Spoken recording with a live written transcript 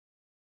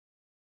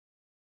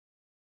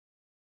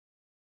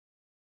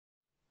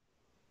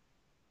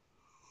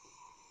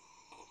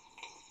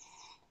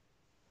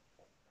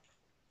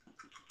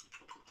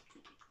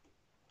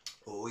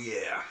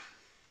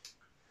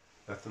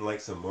Nothing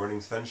like some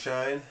morning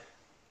sunshine,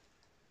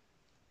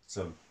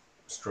 some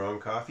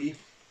strong coffee,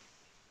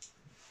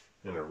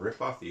 and a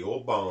rip off the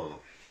old bong.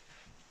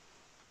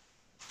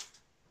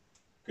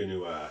 Going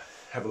to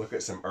have a look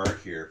at some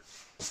art here.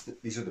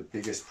 These are the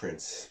biggest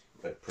prints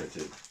I've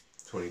printed,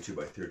 22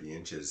 by 30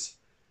 inches.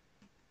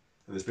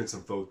 And there's been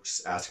some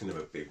folks asking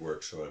about big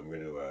work, so I'm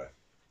going to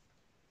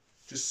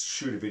just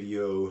shoot a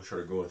video,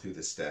 sort of going through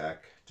the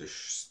stack,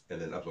 and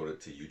then upload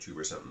it to YouTube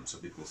or something so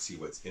people can see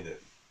what's in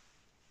it.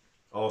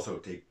 I'll also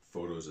take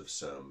photos of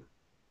some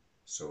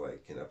so I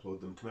can upload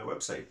them to my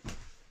website.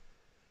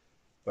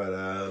 But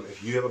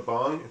if you have a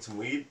bong and some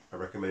weed, I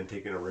recommend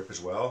taking a rip as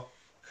well,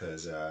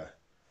 because I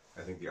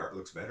think the art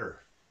looks better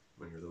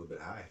when you're a little bit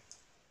high.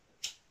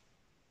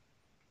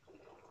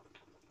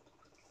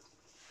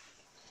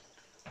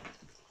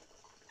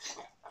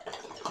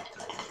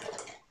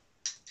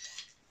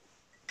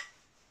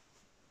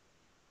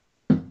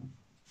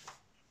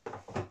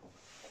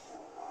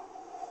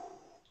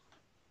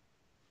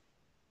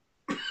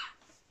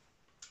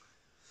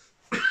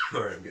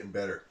 Alright, I'm getting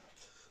better.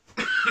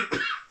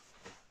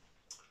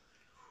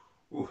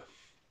 Ooh,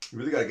 you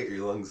really gotta get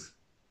your lungs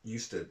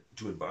used to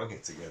doing bong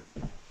hits again.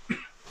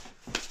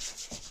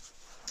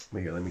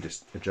 Here, let me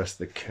just adjust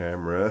the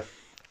camera.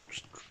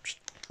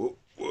 Whoa,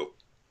 whoa.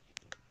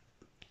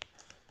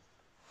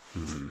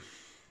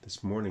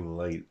 This morning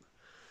light,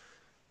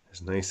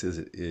 as nice as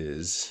it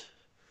is,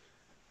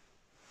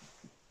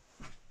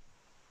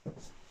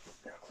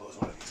 gotta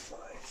close one of these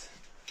blinds.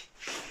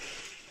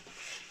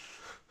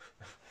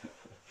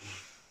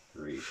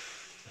 Great.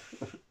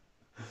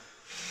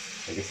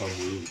 I guess I'll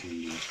move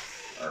the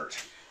art.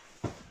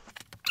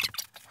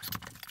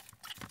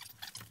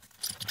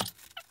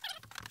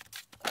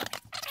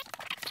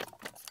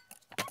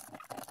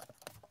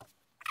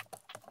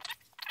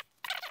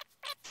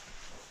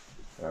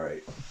 All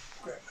right,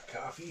 grab my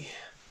coffee.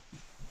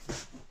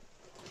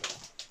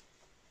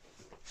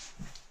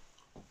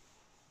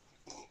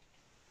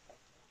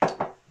 There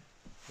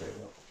we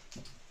go.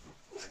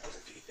 There's a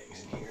few things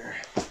in here.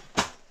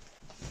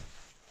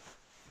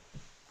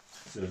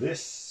 So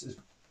this is,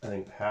 I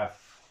think,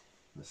 half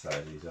the size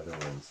of these other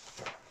ones.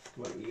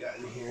 What do we got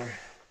in here?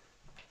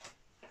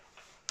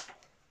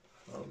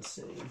 All the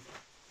same.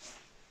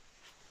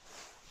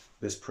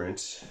 This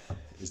print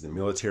is the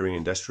military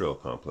industrial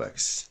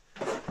complex.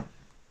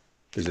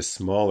 There's a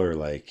smaller,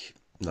 like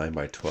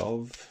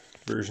 9x12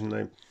 version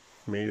I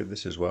made of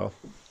this as well.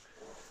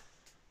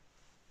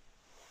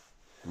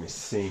 I mean,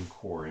 same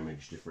core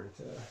image, different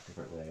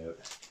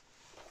layout.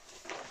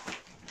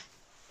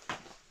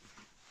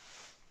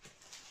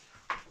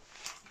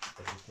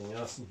 Anything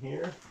else in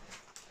here?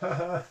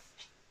 Haha.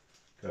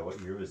 God, what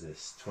year was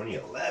this?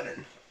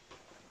 2011.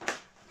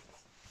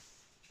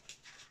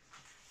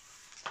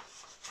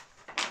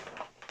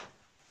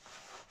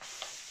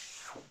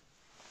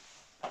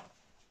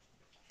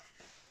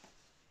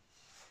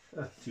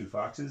 Two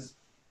foxes,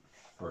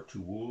 or two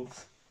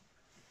wolves,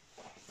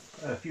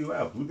 and a few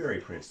blueberry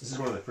prints. This is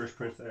one of the first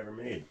prints that I ever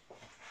made.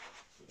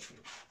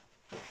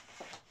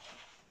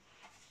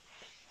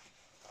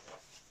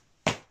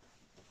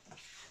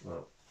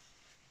 Well,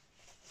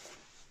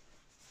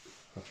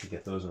 hope to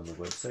get those on the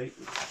website.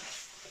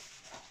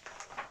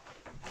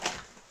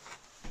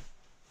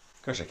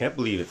 Gosh, I can't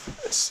believe it.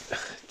 It's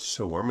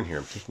so warm in here.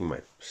 I'm taking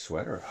my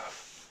sweater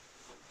off.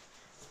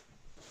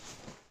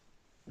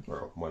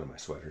 Or one of my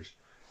sweaters.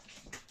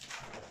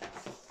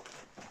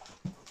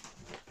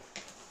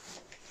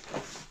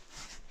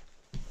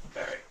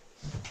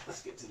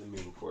 Let's get to the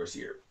main course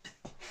here.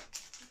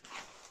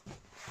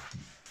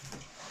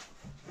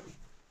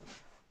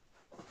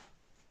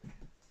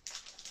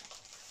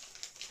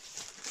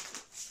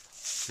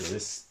 So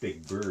this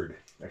big bird,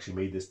 actually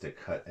made this to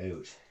cut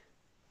out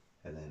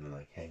and then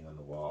like hang on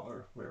the wall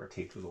or whatever,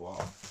 taped to the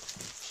wall.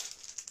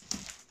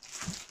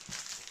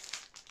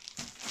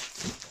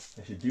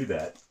 I should do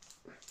that.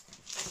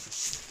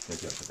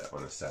 Maybe I'll put that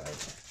one aside.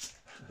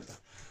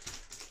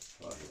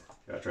 Well,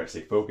 gotta try to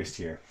stay focused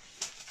here.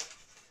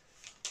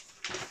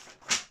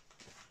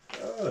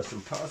 Oh,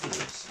 some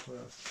positives. Wow.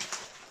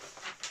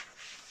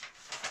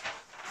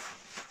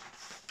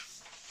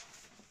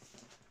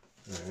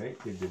 All right,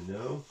 good to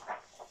know.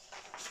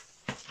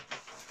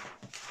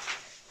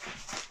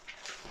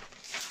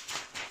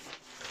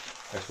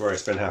 That's where I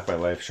spend half my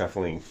life,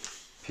 shuffling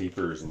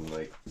papers and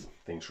like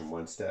things from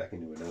one stack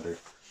into another.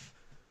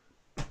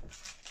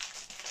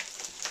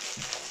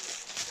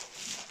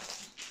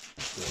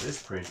 So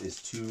this print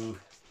is two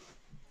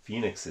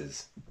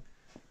phoenixes,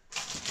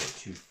 or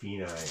two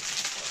phoeni.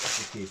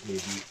 The case may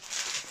be.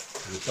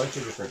 There's a bunch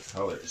of different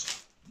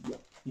colors.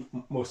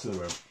 Most of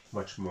them are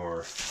much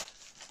more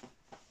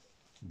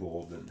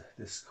bold than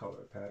this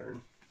color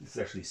pattern. This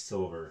is actually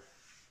silver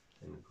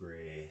and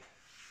gray.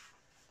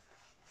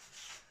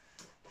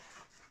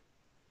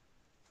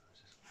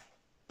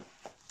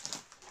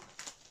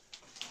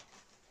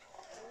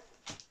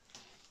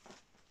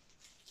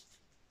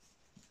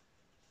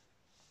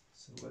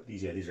 So what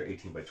these are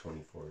 18 by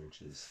 24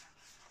 inches.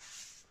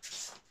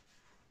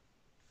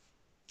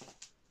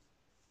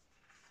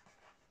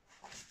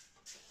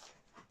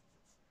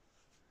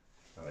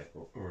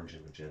 like orange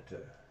and magenta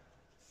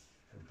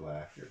and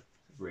black. They're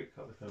a great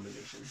color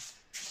combination.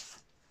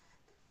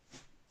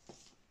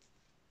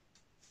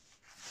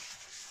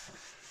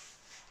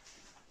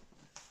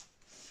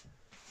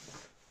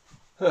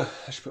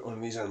 I should put one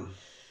of these up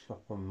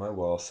on my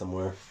wall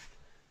somewhere.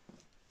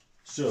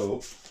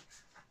 So,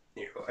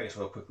 here, I guess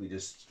I'll quickly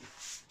just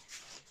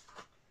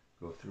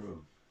go through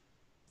them.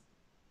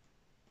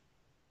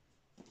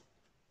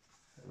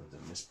 That one's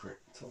a misprint.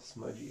 It's all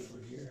smudgy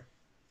over here.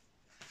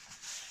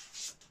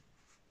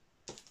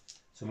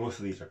 So most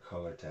of these are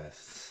color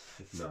tests,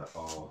 if not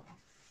all.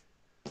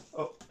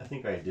 Oh, I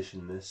think I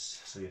editioned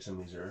this. So yeah, some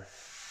of these are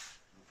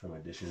from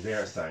editions. They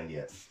aren't signed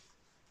yet.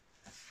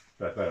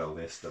 But I've got a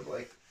list of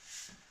like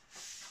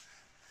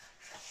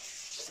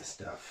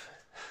stuff.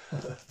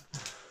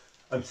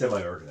 I'm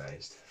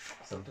semi-organized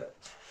sometimes.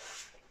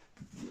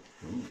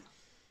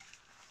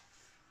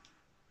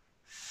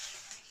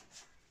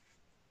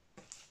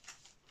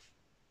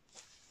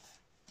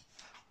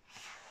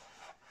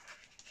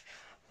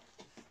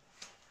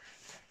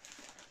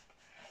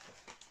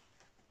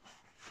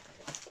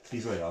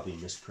 These might all be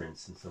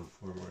misprints in some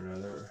form or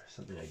another, or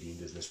something I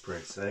deemed as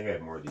misprints. I think I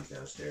have more of these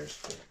downstairs.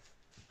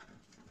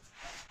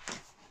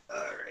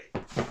 Alright.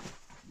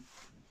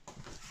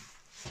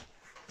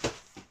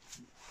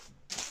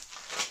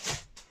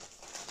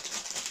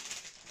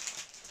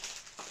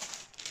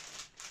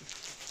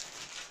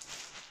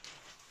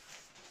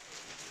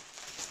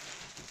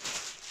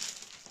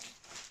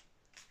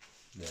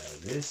 Now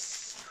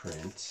this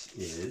print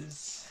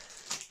is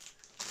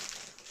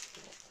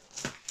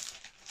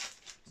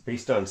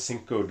based on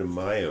Cinco de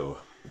Mayo,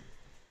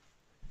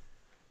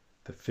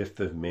 the 5th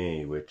of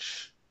May,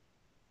 which,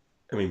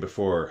 I mean,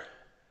 before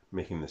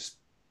making this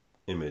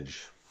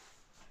image,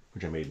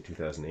 which I made in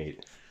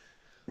 2008,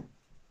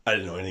 I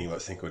didn't know anything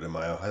about Cinco de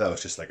Mayo. I thought it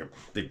was just like a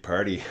big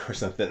party or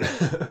something.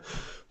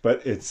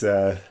 But it's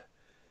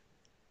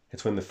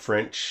when the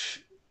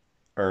French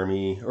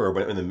army, or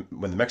when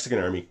the Mexican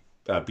army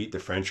beat the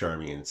French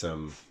army in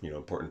some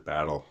important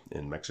battle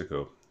in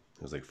Mexico.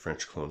 It was like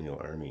French colonial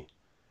army,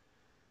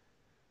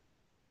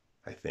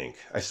 I think.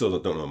 I still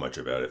don't know much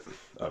about it,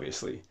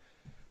 obviously.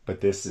 But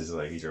this is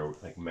like, these are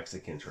like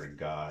Mexican sort of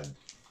god,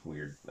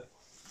 weird, like,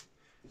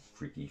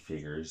 freaky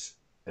figures.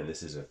 And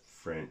this is a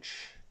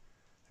French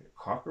like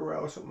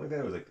cockerel or something like that.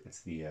 It was like,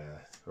 it's the,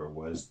 or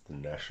was the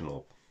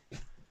national,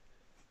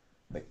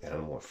 like,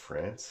 animal of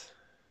France.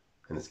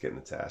 And it's getting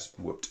its ass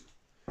whooped.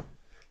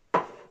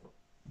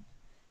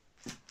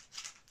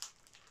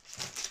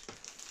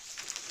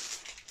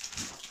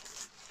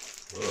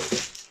 Whoa.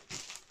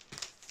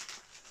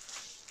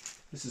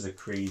 This is a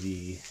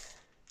crazy,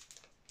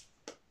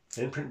 I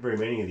didn't print very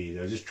many of these.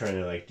 I was just trying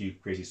to like do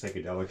crazy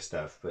psychedelic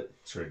stuff, but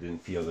sort of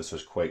didn't feel this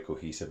was quite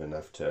cohesive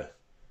enough to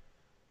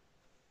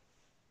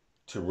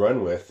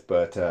run with,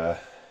 but I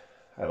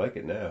like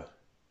it now.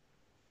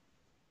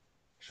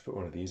 I should put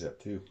one of these up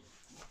too.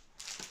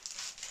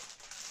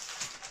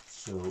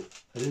 So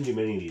I didn't do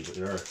many of these, but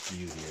there are a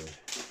few here.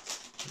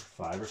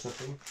 5 or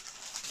something.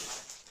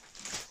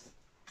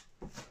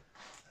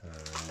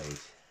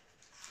 Alright.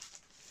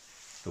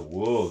 The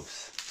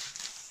wolves.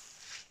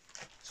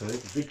 So I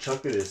think a big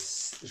chunk of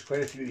this, there's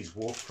quite a few of these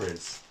wolf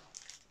prints.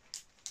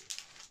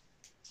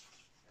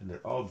 And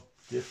they're all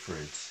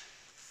different.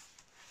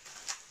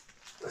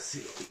 Let's see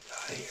what we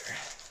got here.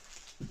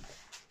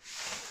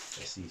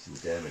 I see some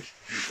damaged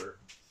paper.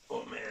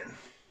 Oh man.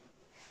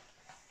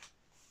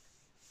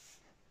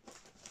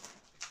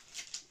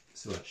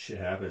 So what shit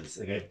happens.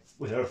 Like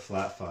without a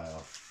flat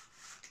file,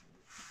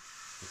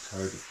 it's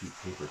hard to keep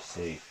paper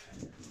safe.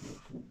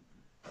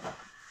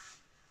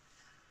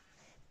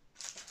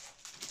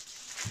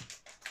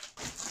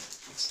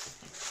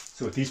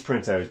 So with these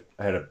prints, I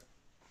had a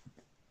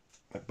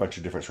bunch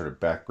of different sort of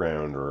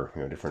background or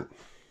different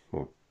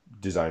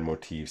design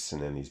motifs,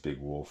 and then these big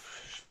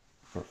wolf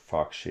or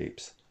fox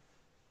shapes,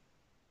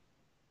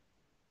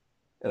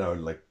 and I would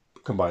like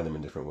combine them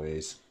in different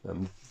ways.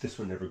 This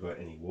one never got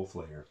any wolf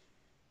layer.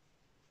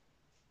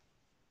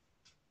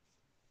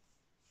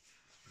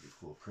 Pretty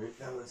cool print.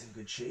 That one's in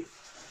good shape.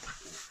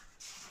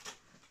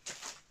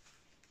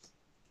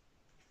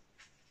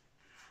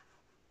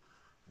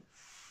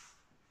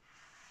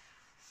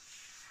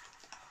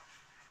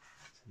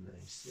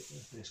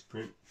 Nice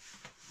print.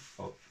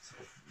 Oh,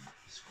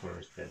 this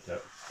corner's bent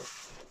up.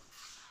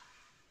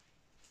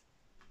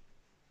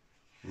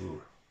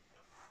 Ooh.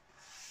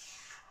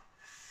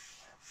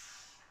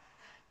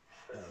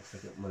 Looks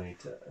like it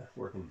might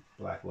work in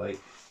black light.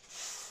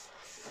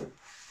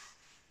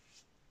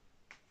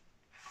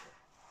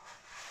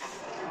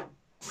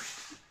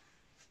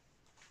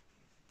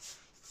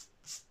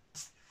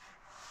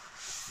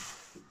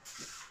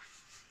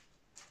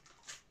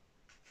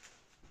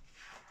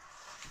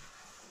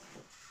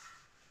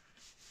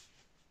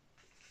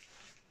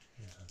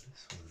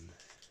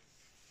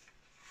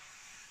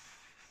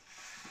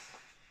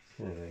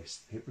 Kind of nice.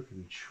 The paper could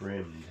be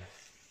trimmed.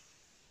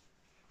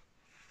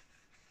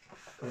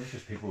 I wish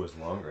this paper was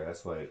longer.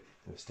 That's why it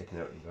was sticking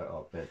out and got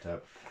all bent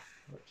up.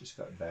 It just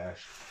got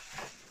bashed.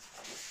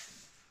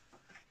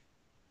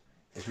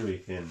 It's really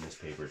thin, this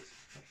paper. It's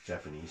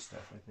Japanese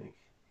stuff, I think.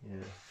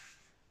 Yeah.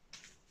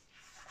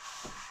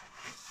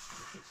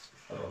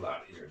 Oh, a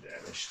lot of these are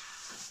damaged.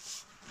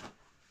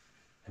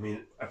 I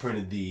mean, I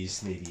printed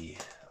these maybe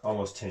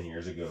almost 10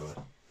 years ago,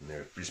 and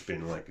they've just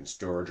been like in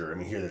storage, or I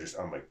mean, here they're just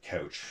on my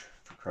couch,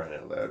 for crying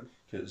out loud,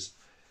 because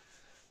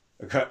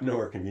I got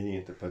nowhere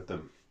convenient to put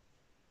them.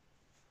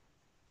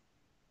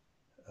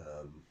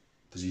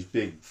 There's these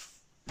big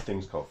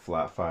things called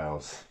flat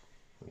files,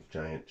 like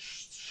giant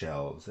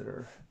shelves that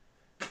are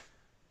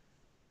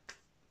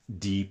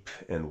deep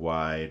and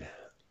wide,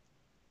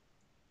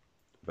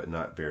 but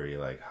not very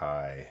like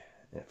high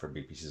for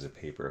big pieces of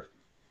paper.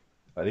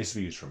 They used to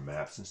be used for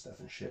maps and stuff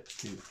and ships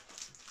too.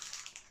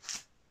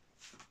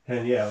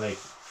 And yeah, like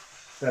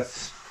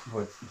that's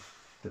what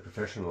the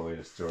professional way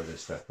to store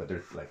this stuff, but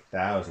they're like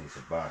thousands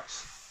of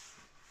bucks.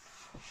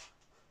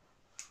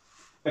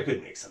 I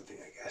could make something,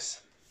 I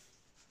guess.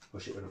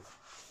 Wish it would have.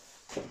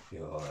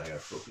 Oh, I gotta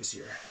focus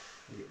here.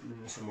 I'm getting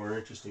into some more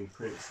interesting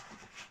prints.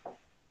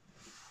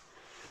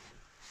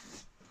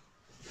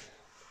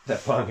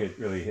 That bong hit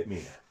really hit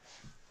me.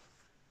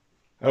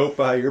 I hope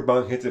your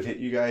bong hits have hit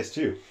you guys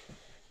too.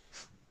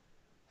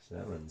 So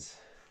that one's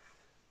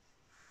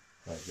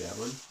like that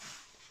one.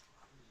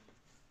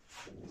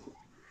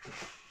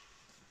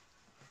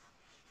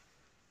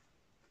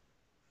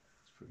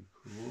 It's pretty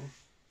cool.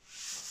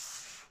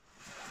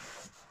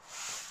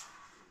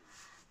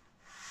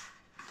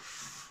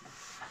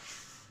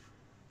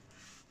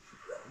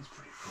 That was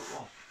pretty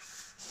cool.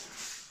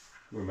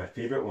 Where my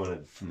favorite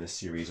one from this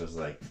series was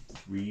like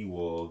 3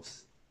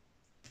 wolves.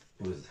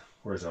 It was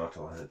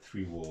horizontal, it had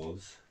 3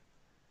 wolves.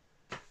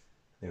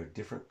 They were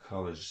different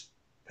colors,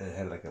 and it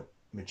had like a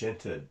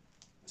magenta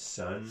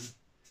sun.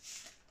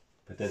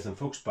 But then some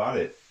folks bought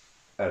it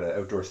at an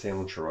outdoor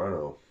sale in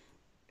Toronto,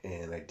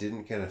 and I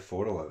didn't get a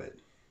photo of it.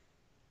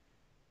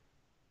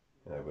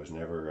 I was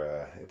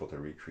never able to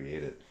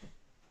recreate it.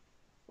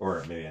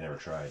 Or maybe I never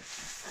tried.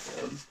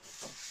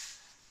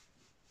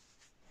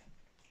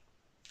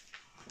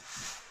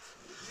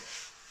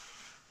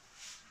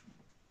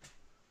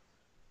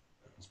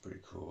 That's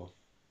pretty cool.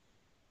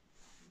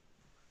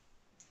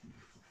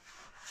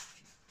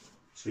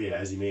 So yeah,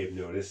 as you may have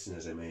noticed, and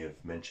as I may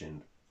have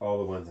mentioned, all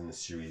the ones in the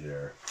series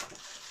are,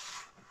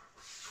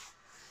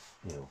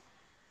 you know,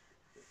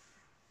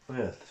 oh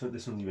yeah, so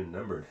this one's even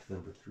numbered,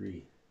 number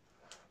 3.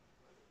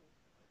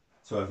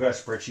 So I've got a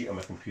spreadsheet on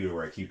my computer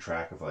where I keep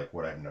track of like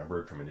what I've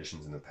numbered from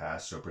editions in the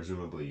past. So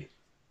presumably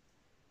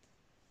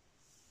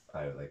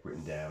I've like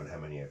written down how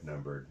many I've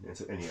numbered, and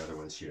so any other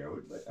ones here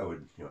I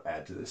would you know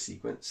add to the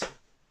sequence.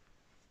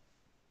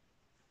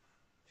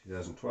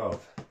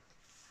 2012,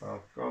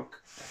 Bonk Bonk.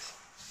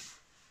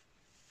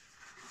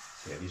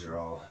 So yeah, these are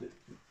all,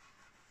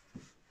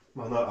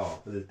 well, not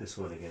all, but this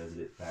one again is a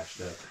bit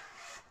patched up.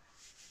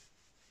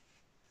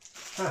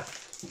 Huh.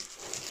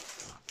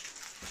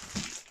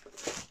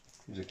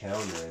 Here's a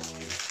calendar I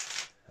made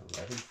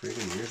 11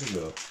 friggin' years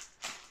ago.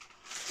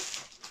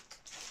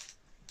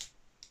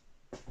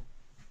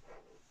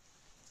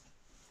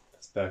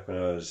 That's back when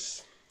I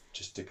was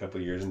just a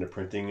couple years into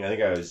printing. I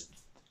think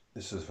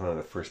this was one of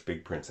the first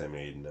big prints I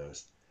made, and I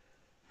was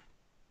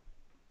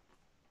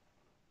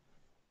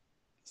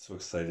so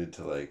excited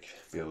to like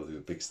be able to do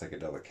a big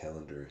psychedelic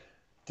calendar.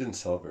 Didn't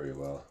sell very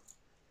well.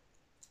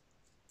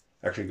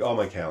 Actually, all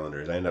my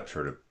calendars, they end up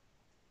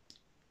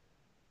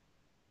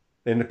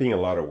being a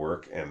lot of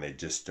work, and they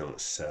just don't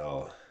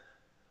sell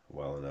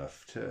well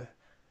enough to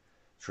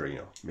sort of, you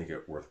know, make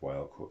it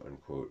worthwhile, quote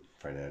unquote,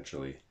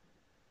 financially.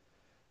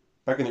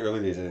 Back in the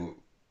early days, I didn't,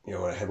 you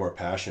know, when I had more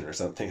passion or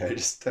something, I'd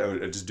just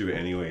do it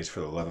anyways for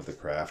the love of the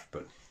craft,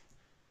 but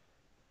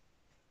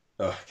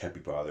I can't be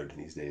bothered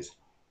these days.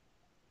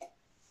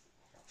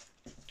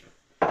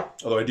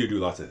 Although I do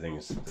lots of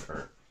things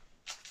that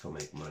don't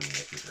make money,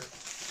 that's for sure.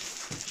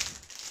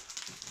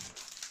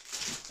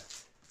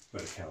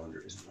 But a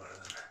calendar isn't one of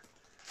them.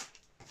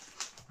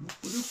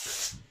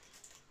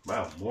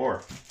 Wow,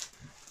 more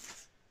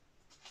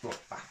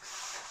facts.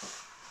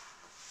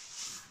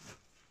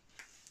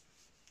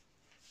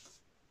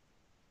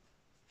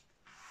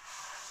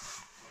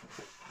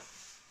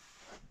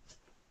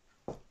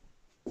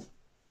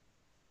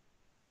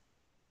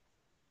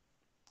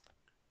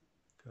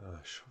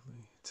 Gosh,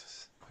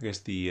 I guess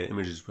the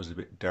image was a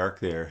bit dark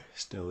there.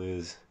 Still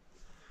is.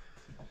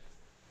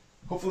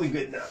 Hopefully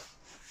good enough.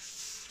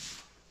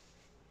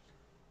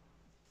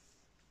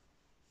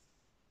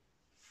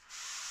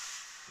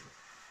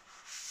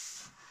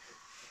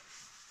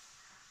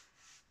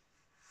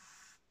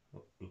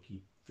 Oh,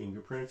 inky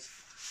fingerprints.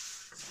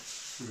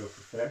 We go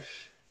for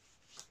fresh.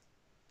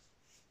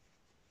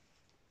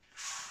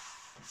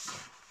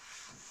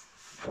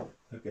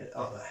 Look at,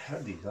 oh, I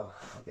had these all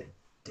get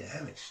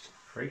damaged.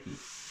 Freaky.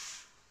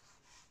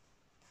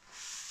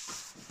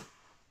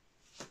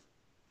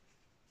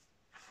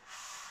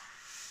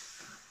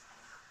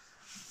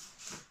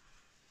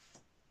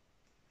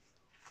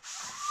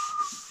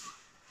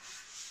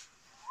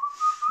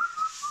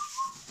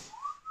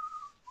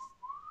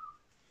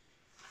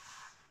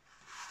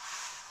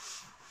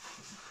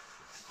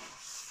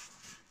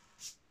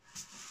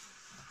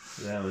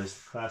 So that one is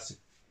the classic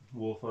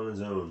wolf on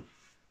his own.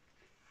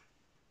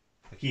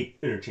 I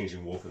keep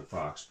interchanging wolf and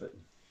fox, but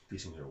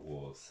these things are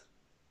wolves.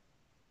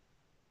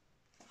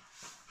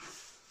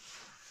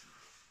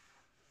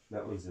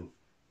 That one's in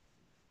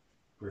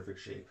perfect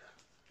shape.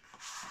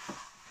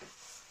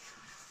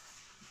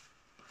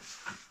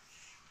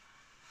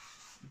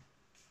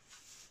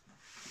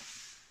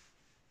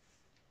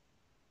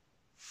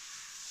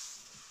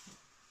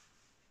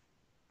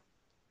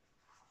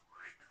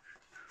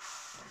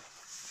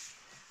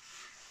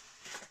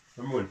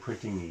 Remember when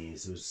printing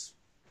these, it was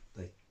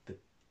like it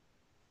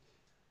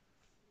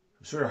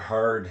was sort of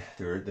hard.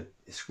 The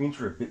screens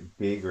were a bit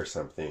big or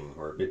something,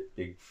 or a bit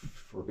big,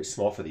 or a bit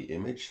small for the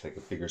image, like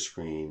a bigger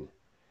screen.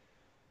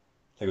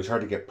 Like it was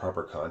hard to get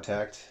proper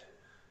contact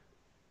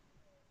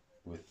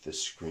with the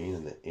screen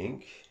and the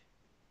ink.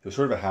 It was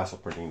sort of a hassle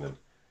printing them.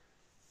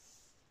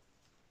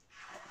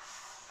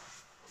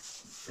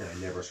 And I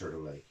never sort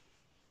of like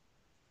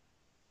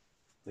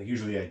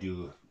usually I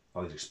do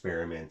all these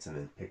experiments and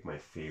then pick my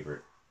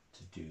favorite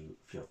to do,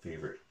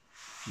 favorite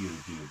few to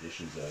do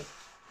editions of.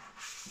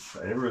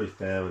 But I never really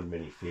found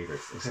many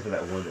favorites, except for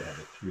that one that had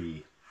the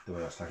three, the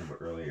one I was talking about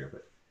earlier,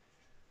 but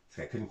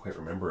I couldn't quite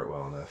remember it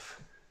well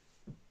enough.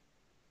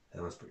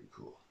 That one's pretty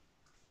cool.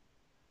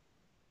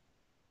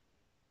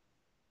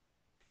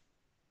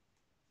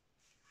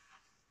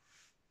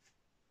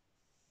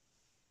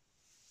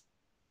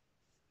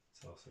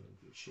 It's also in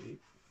good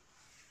shape.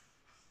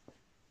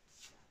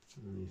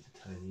 Underneath the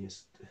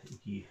tiniest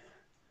inky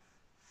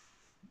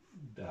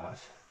dot.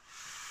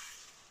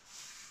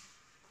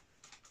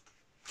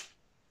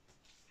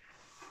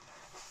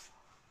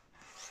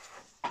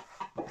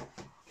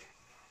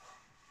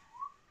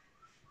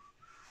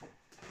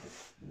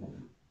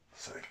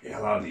 So yeah,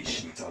 a lot of these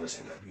sheets I'll just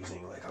end up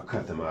using, like I'll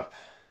cut them up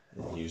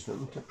and use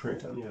them to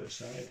print on the other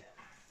side.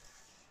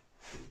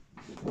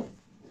 I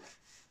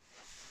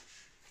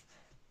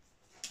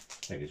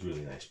think it's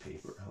really nice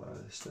paper, a lot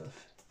of this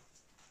stuff.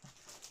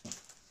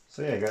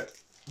 So yeah,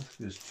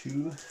 there's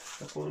two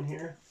couple in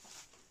here.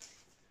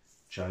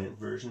 Giant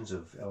versions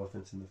of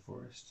elephants in the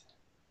forest.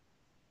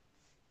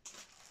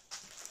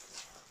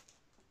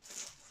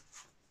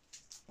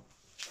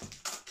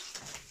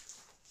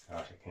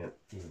 Gosh, I can't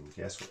even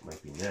guess what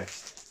might be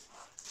next.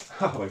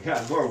 Oh my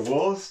god, more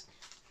wolves?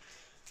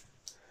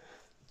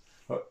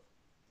 Oh.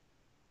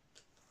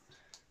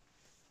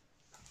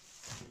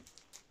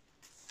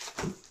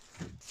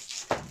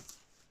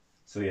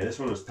 So yeah, this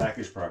one was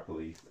packaged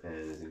properly and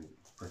is in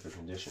perfect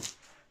condition.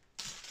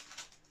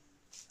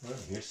 Oh,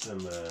 here's some,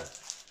 oh,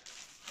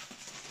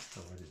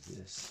 what is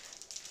this?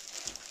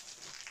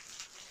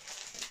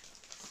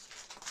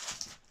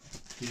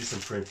 These are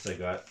some prints I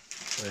got.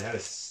 When I had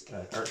an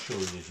art show in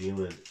New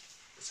Zealand,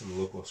 some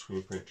local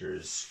screen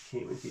printers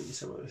came and gave me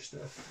some other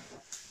stuff.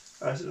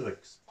 This is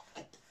like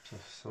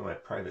some of my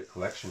private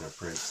collection of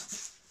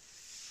prints.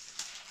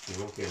 You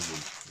won't get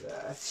into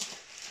that.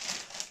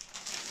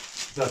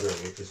 It's not very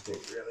interesting,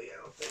 really, I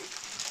don't think.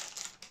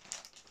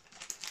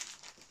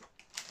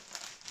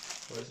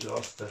 Well, this is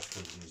all stuff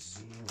from New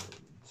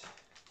Zealand.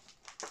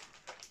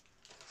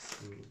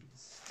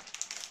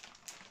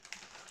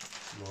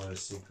 More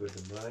Cinco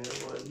de Mayo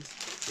ones.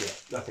 Yeah,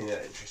 nothing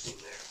that interesting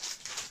there.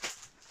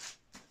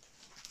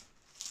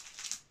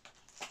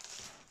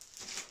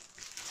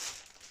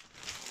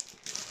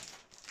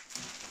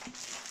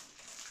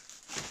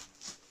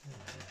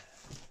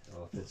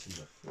 Elephants in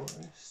the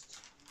forest.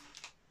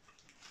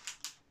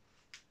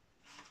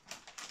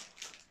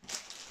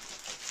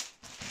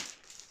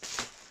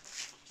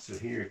 So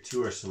here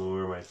too are some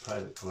more of my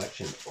private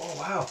collection. Oh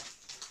wow!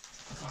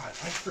 God,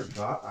 I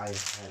forgot I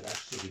had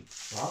actually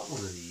bought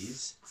one of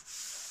these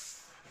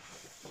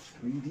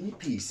 3D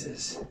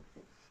pieces.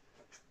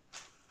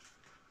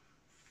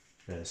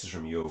 And this is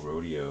from Yo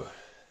Rodeo.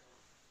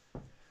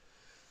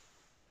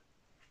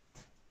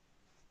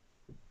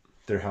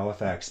 They're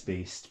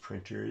Halifax-based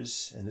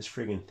printers, and this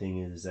friggin' thing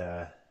is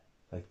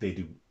like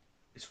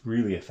it's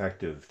really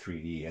effective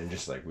 3D and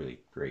just like really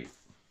great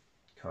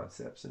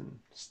concepts and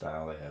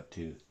style they have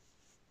too.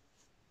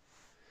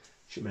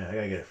 Shit, man, I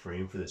gotta get a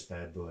frame for this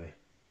bad boy.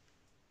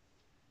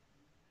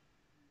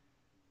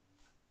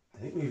 I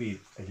think maybe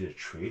I did a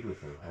trade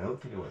with them. I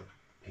don't think I went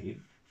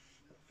paid.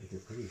 Like they're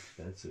pretty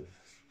expensive.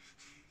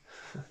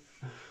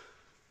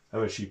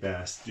 I'm a cheap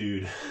ass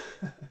dude.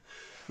 I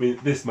mean,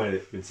 this might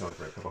have been selling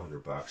for a couple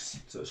 $100,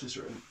 so it's just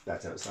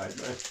that's outside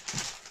my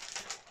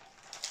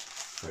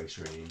price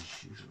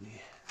range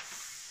usually.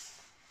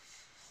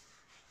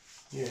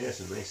 Yeah,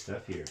 some nice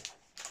stuff here.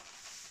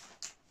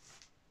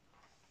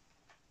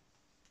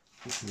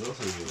 This is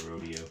also Yo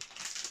Rodeo.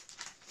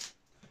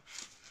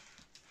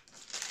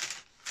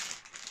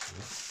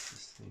 What's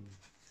this thing?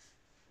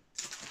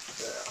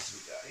 What else we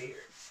got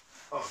here?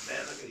 Oh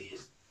man, look at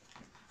these.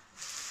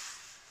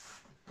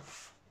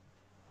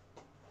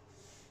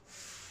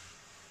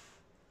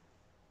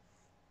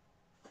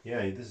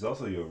 Yeah, this is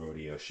also Yo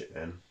Rodeo. Shit,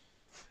 man.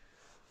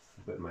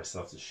 I'm putting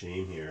myself to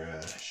shame here,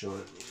 showing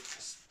me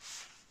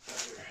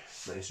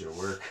nicer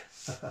work.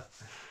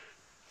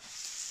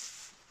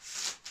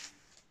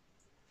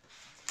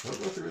 I don't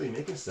know if they're really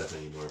making stuff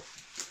anymore.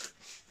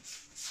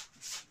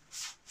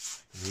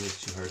 Maybe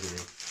it's too hard to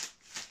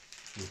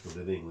make a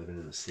living living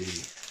in the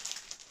city.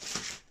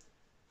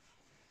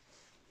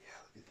 Yeah,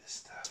 look at this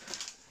stuff.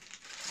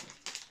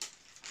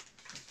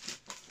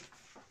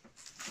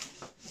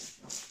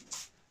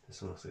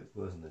 This one looks like it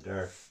glows in the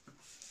dark.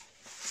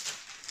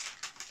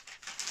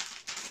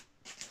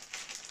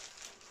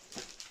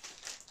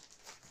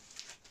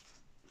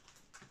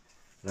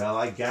 And all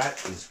I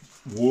got is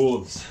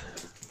wolves.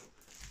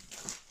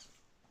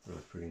 That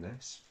looks pretty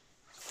nice.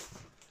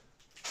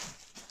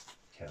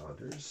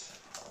 Calendars.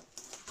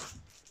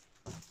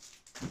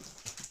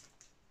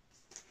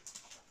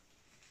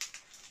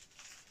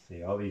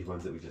 See, all these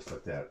ones that we just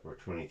looked at were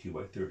 22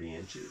 by 30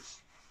 inches.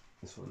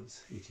 This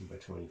one's 18 by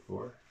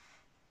 24.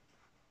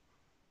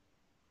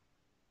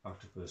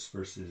 Octopus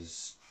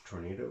versus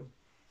tornado.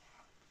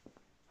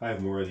 I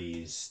have more of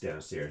these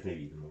downstairs,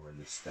 maybe even more in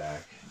this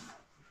stack.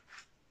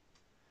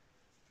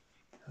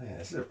 Oh yeah,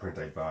 this is a print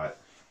I bought.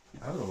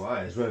 I don't know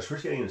why. When I was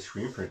first getting into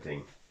screen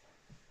printing,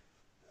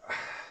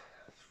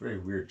 it's a very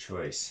weird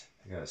choice,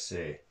 I gotta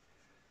say.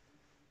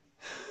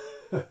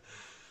 I'm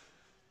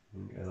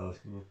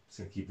just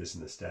gonna keep this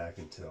in the stack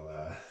until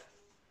I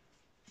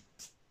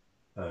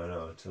don't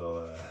know,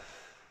 until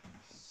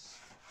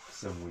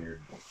some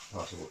weird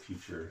possible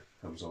future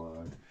comes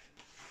along.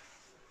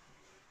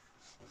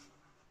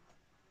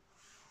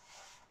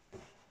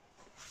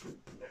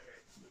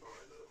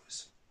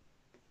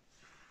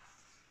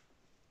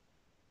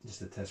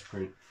 Just a test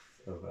print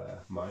of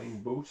a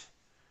Mind Boat,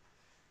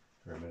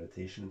 or a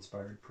meditation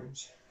inspired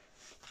prints.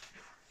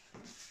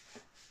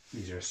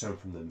 These are some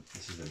from the,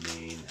 this is the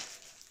main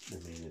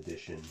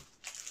edition.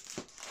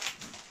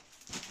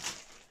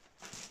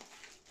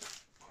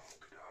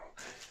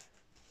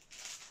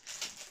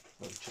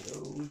 Bunch of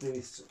those,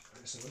 maybe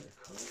some other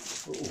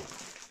colors. Oh.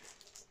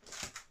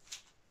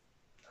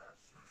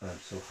 I'm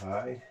So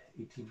High,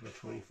 18 by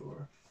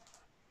 24.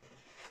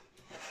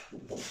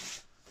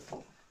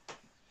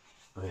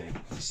 Okay,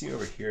 you see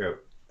over here how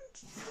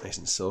nice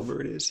and silver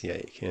it is? Yeah,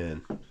 you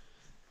can. I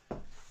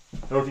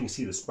don't know if you can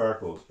see the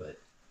sparkles, but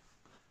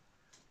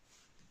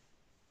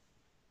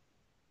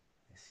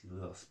I see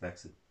little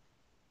specks of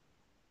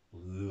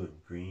blue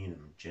and green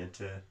and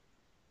magenta.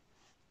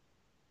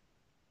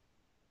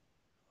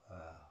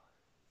 Wow.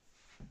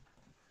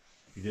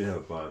 If you didn't have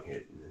a bong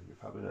hit, you're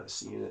probably not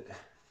seeing it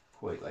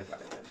quite like I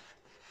am.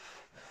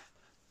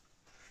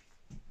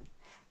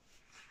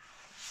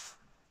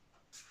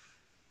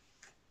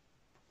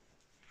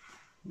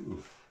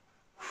 Ooh.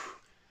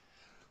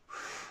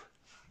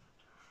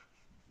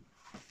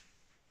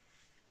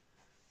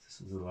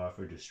 This is a little off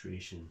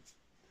registration.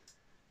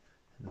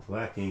 And the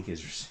black ink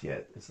is, yeah,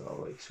 it's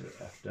all like sort of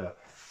effed up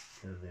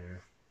down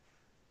there.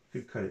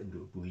 Could cut it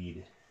into a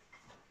bleed.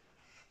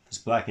 This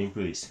black ink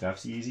really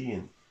scuffs easy,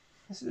 and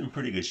this is in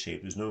pretty good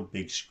shape. There's no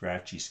big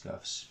scratchy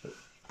scuffs, but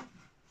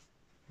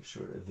there's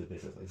sort of a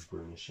bit of like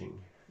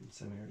burnishing in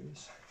some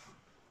areas.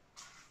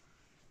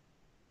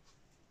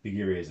 Big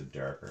areas of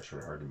dark are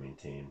sort of hard to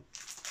maintain.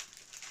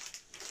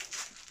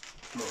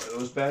 More of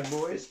those bad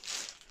boys.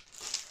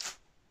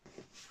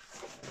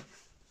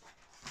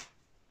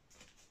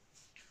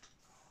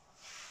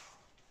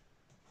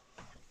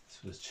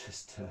 This was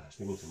just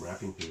making some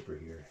wrapping paper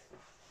here.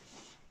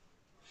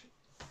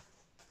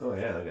 Oh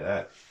yeah, look at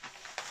that.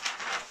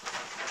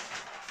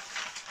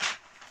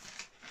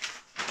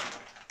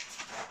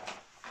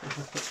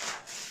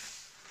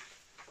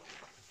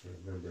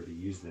 Remember to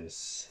use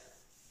this.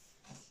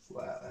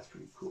 Wow, that's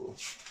pretty cool.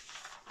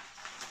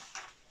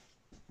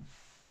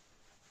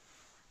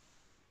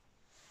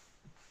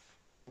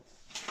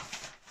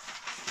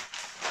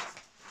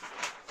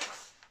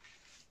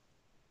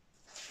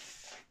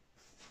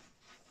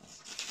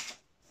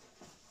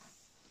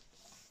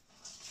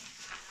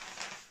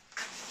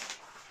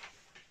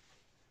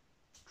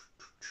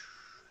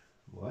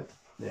 What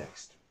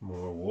next?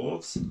 More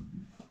wolves?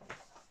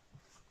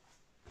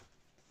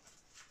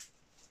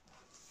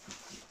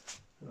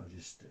 Oh,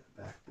 just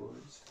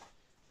backboards.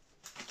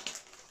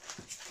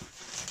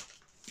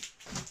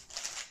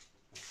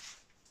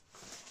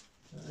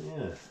 Oh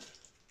yeah.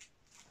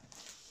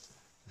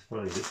 It's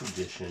funny, this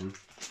edition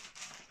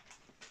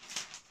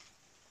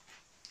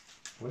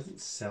wasn't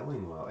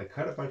selling well. I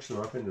cut a bunch of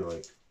them up into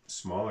like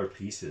smaller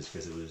pieces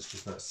because it was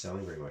just not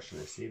selling very much,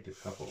 and I saved a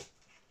couple.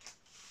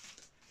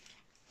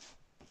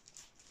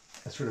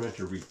 I sort of meant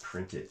to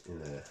reprint it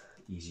in a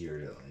easier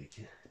to like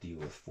deal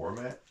with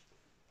format.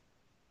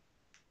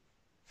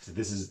 So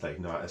this is like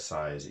not a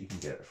size that you can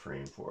get a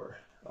frame for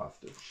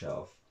off the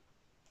shelf.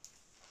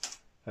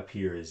 Up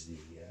here is the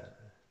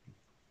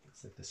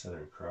it's like the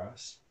Southern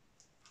Cross.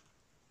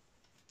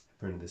 I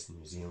printed this in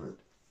New Zealand.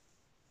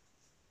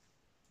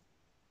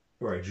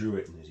 Or I drew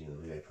it in New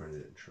Zealand. Maybe I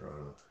printed it in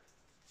Toronto.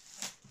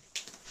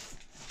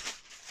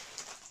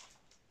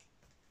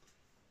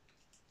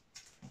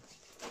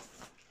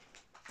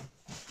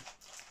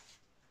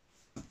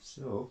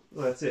 So,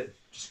 well, that's it.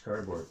 Just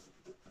cardboard.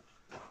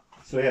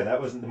 So yeah,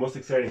 that was the most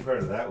exciting part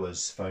of that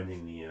was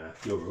finding the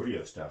Field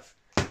Rodeo stuff.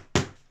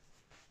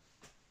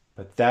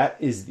 But that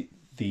is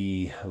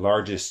the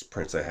largest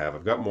prints I have.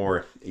 I've got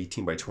more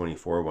 18 by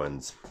 24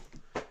 ones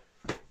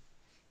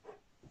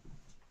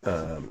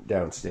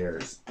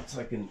downstairs.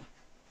 So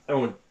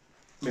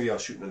maybe I'll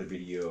shoot another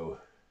video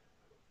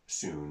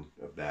soon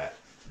of that.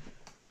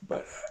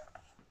 But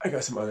I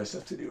got some other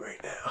stuff to do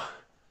right now.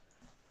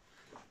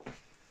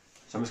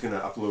 So I'm just going to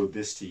upload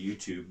this to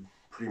YouTube,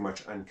 pretty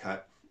much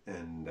uncut.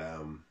 And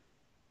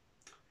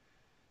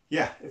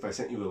yeah, if I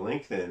sent you a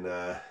link, then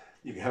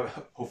you can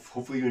have.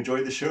 Hopefully you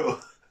enjoyed the show.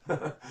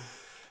 Have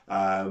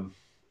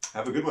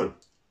a good one.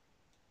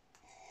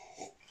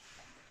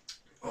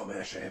 Oh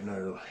man, should I have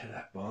another little hit of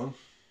that bong?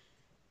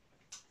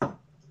 I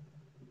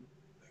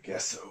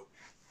guess so.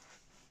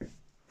 It's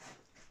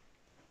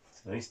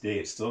a nice day.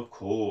 It's still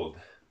cold.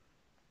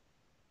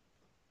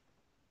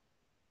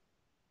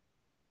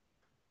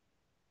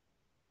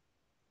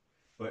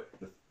 But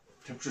the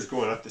temperature's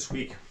going up this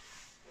week.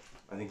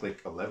 I think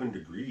like 11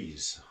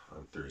 degrees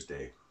on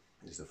Thursday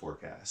is the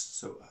forecast.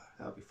 So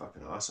that'll be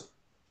fucking awesome.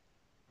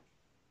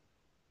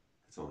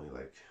 It's only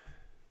like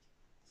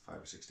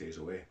 5 or 6 days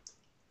away.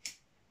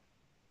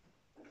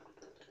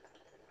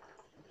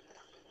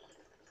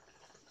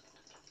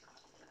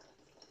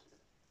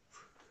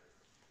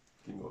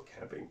 You can go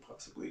camping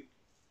possibly.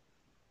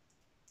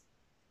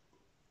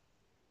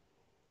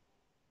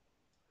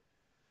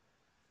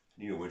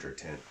 I need a winter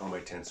tent. All my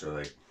tents are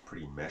like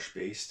pretty mesh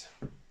based,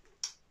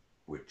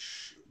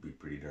 which would be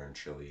pretty darn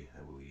chilly,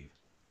 I believe.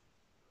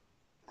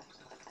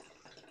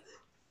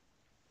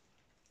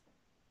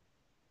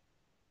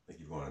 Like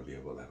you'd want to be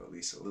able to have at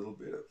least a little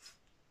bit of,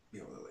 be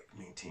able to like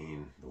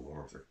maintain the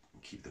warmth or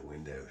keep the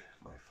wind out.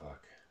 My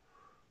fuck.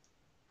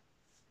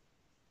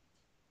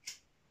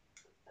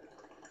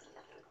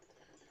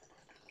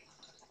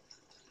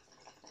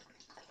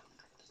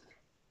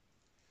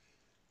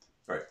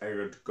 All right,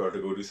 I got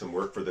to go do some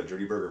work for the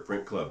Dirty Burger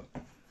Print Club.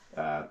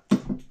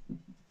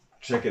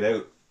 Check it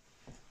out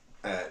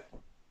at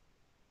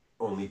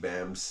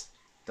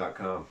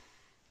onlybams.com.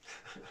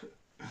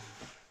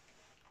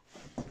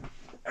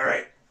 All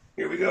right,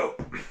 here we go.